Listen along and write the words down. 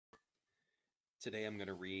Today I'm going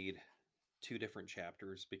to read two different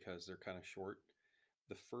chapters because they're kind of short.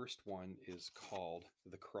 The first one is called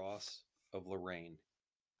The Cross of Lorraine.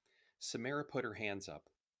 Samara put her hands up.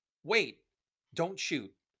 Wait! Don't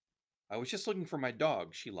shoot! I was just looking for my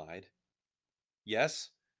dog, she lied. Yes?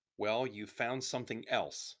 Well, you found something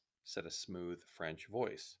else, said a smooth French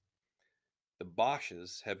voice. The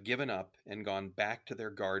Boches have given up and gone back to their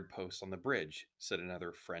guard posts on the bridge, said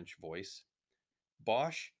another French voice.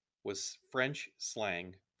 Boche was French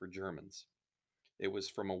slang for Germans. It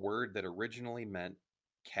was from a word that originally meant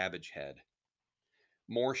cabbage head.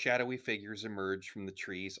 More shadowy figures emerged from the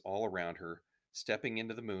trees all around her, stepping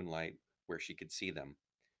into the moonlight where she could see them.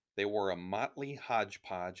 They wore a motley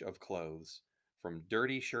hodgepodge of clothes, from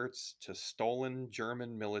dirty shirts to stolen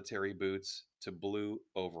German military boots to blue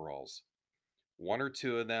overalls. One or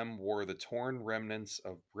two of them wore the torn remnants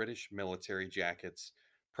of British military jackets,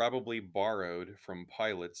 probably borrowed from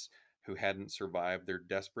pilots who hadn't survived their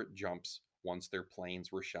desperate jumps once their planes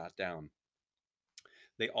were shot down.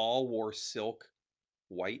 They all wore silk,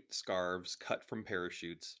 white scarves cut from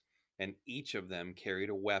parachutes, and each of them carried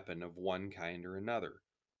a weapon of one kind or another: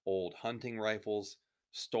 old hunting rifles,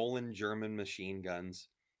 stolen German machine guns,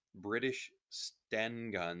 British Sten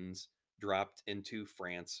guns dropped into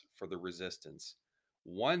France for the resistance.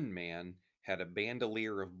 One man had a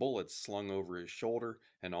bandolier of bullets slung over his shoulder,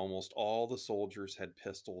 and almost all the soldiers had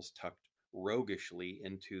pistols tucked roguishly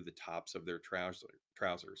into the tops of their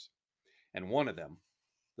trousers. And one of them,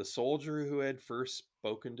 the soldier who had first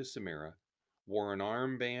spoken to Samira, wore an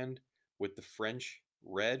armband with the French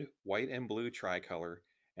red, white, and blue tricolor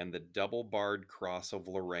and the double barred cross of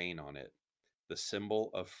Lorraine on it, the symbol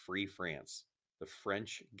of Free France, the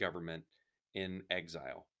French government in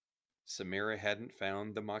exile. Samira hadn't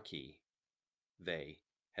found the Maquis. They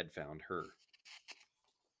had found her.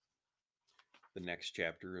 The next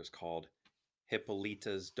chapter is called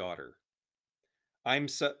Hippolyta's Daughter. I'm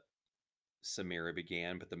so. Samira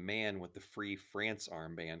began, but the man with the Free France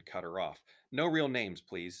armband cut her off. No real names,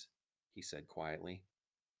 please, he said quietly.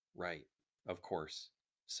 Right, of course,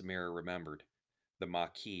 Samira remembered. The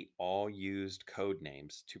Maquis all used code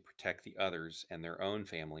names to protect the others and their own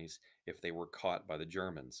families if they were caught by the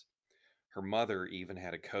Germans. Her mother even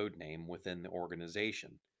had a code name within the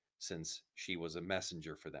organization, since she was a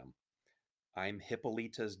messenger for them. I'm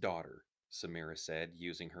Hippolyta's daughter, Samira said,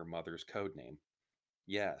 using her mother's code name.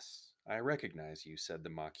 Yes, I recognize you, said the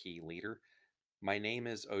Maquis leader. My name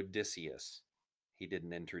is Odysseus. He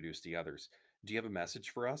didn't introduce the others. Do you have a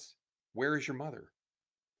message for us? Where is your mother?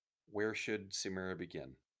 Where should Samira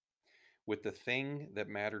begin? With the thing that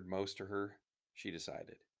mattered most to her, she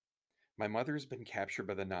decided. My mother's been captured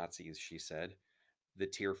by the Nazis, she said. The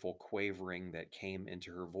tearful quavering that came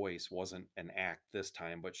into her voice wasn't an act this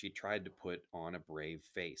time, but she tried to put on a brave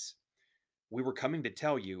face. We were coming to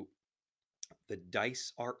tell you the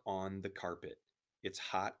dice are on the carpet. It's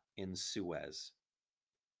hot in Suez.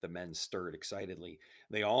 The men stirred excitedly.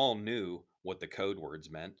 They all knew what the code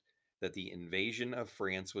words meant, that the invasion of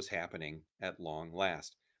France was happening at long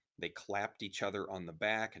last. They clapped each other on the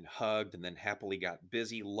back and hugged, and then happily got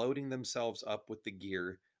busy loading themselves up with the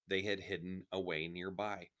gear they had hidden away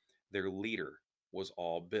nearby. Their leader was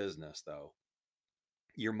all business, though.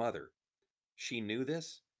 Your mother, she knew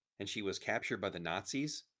this, and she was captured by the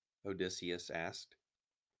Nazis? Odysseus asked.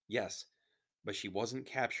 Yes, but she wasn't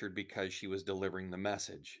captured because she was delivering the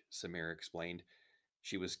message, Samir explained.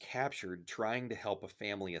 She was captured trying to help a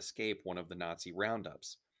family escape one of the Nazi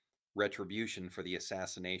roundups. Retribution for the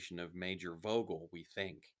assassination of Major Vogel, we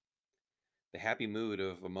think. The happy mood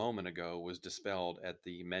of a moment ago was dispelled at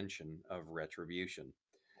the mention of retribution.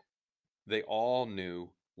 They all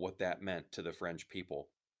knew what that meant to the French people.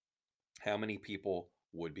 How many people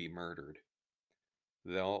would be murdered?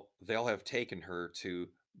 They'll have taken her to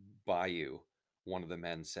Bayou, one of the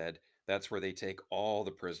men said. That's where they take all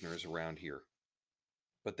the prisoners around here.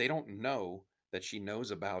 But they don't know that she knows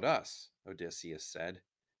about us, Odysseus said.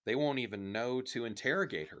 They won't even know to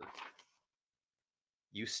interrogate her.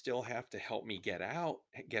 You still have to help me get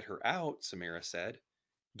her out, Samira said.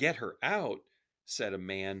 Get her out, said a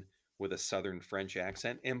man with a southern French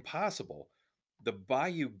accent. Impossible. The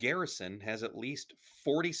Bayou garrison has at least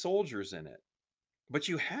 40 soldiers in it. But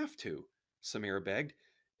you have to, Samira begged.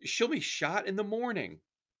 She'll be shot in the morning.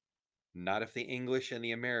 Not if the English and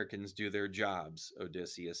the Americans do their jobs,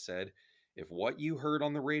 Odysseus said. If what you heard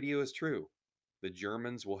on the radio is true, the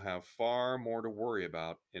Germans will have far more to worry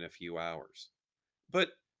about in a few hours.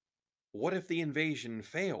 But what if the invasion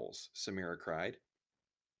fails? Samira cried.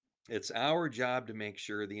 It's our job to make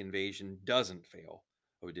sure the invasion doesn't fail,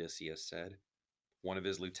 Odysseus said. One of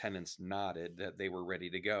his lieutenants nodded that they were ready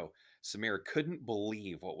to go. Samira couldn't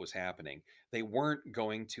believe what was happening. They weren't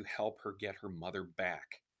going to help her get her mother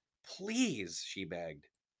back. Please, she begged.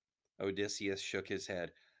 Odysseus shook his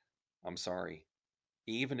head. I'm sorry.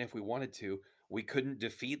 Even if we wanted to, we couldn't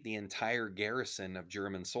defeat the entire garrison of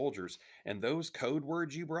German soldiers, and those code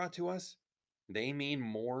words you brought to us, they mean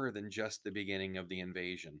more than just the beginning of the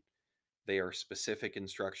invasion. They are specific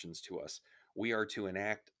instructions to us. We are to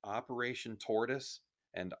enact Operation Tortoise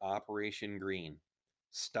and Operation Green.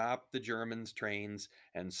 Stop the Germans' trains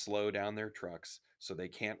and slow down their trucks so they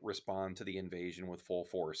can't respond to the invasion with full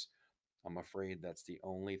force. I'm afraid that's the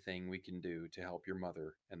only thing we can do to help your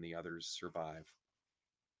mother and the others survive.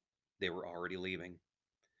 They were already leaving.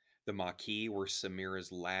 The Maquis were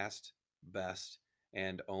Samira's last, best,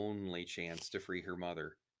 and only chance to free her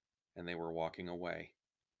mother, and they were walking away.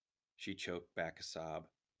 She choked back a sob.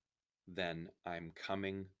 Then I'm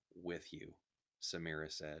coming with you,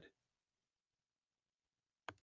 Samira said.